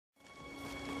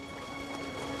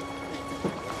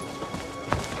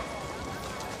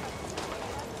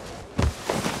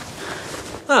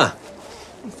Ah,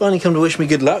 you finally come to wish me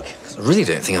good luck? 'Cause I really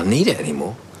don't think I need it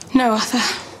anymore. No, Arthur.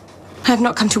 I have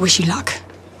not come to wish you luck.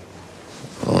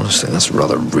 Honestly, that's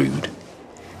rather rude.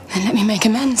 Then let me make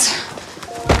amends.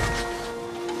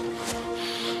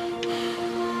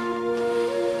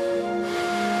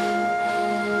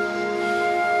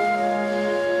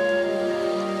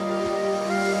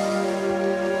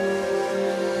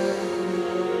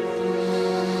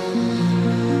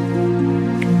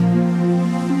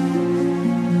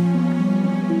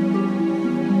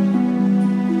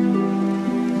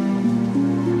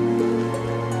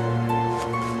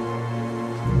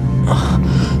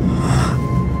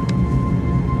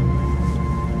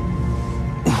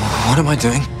 What am I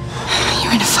doing?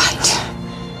 You're in a fight.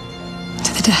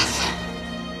 To the death.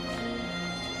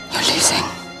 You're losing.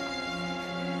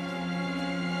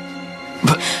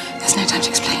 But... There's no time to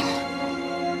explain.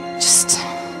 Just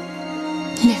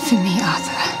live for me,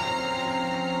 Arthur.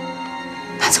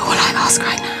 That's all I ask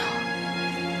right now.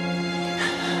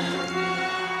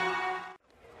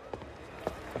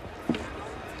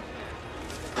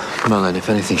 Merlin, if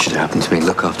anything should happen to me,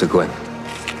 look after Gwen.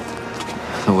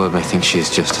 The world may think she is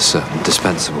just a servant,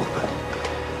 dispensable, but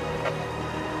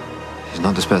she's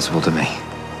not dispensable to me.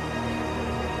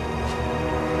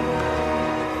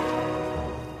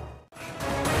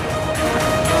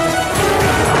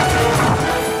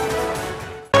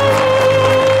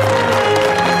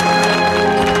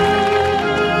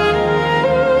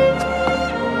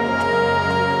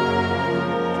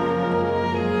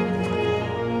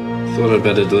 Thought I'd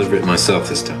better deliver it myself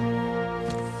this time.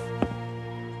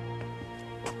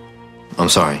 I'm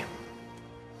sorry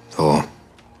for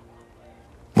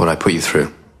what I put you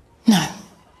through. No.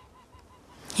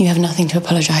 You have nothing to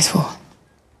apologize for.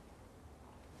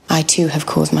 I too have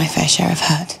caused my fair share of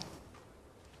hurt.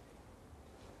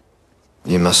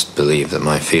 You must believe that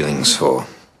my feelings for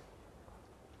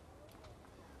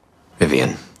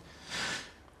Vivian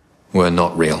were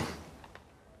not real.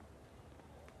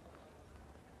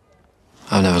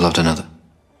 I've never loved another.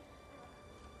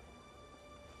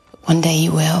 One day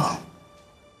you will.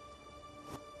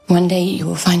 One day you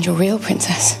will find your real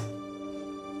princess.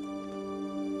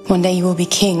 One day you will be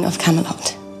king of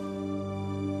Camelot.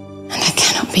 And I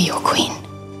cannot be your queen.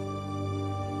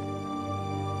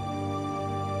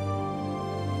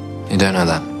 You don't know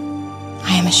that?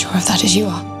 I am as sure of that as you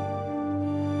are.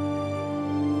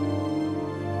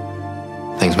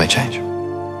 Things may change.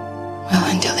 Well,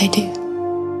 until they do.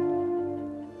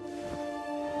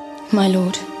 My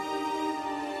lord.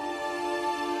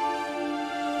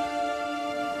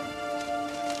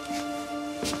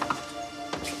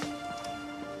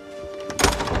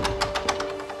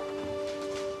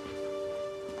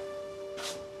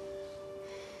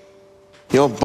 Your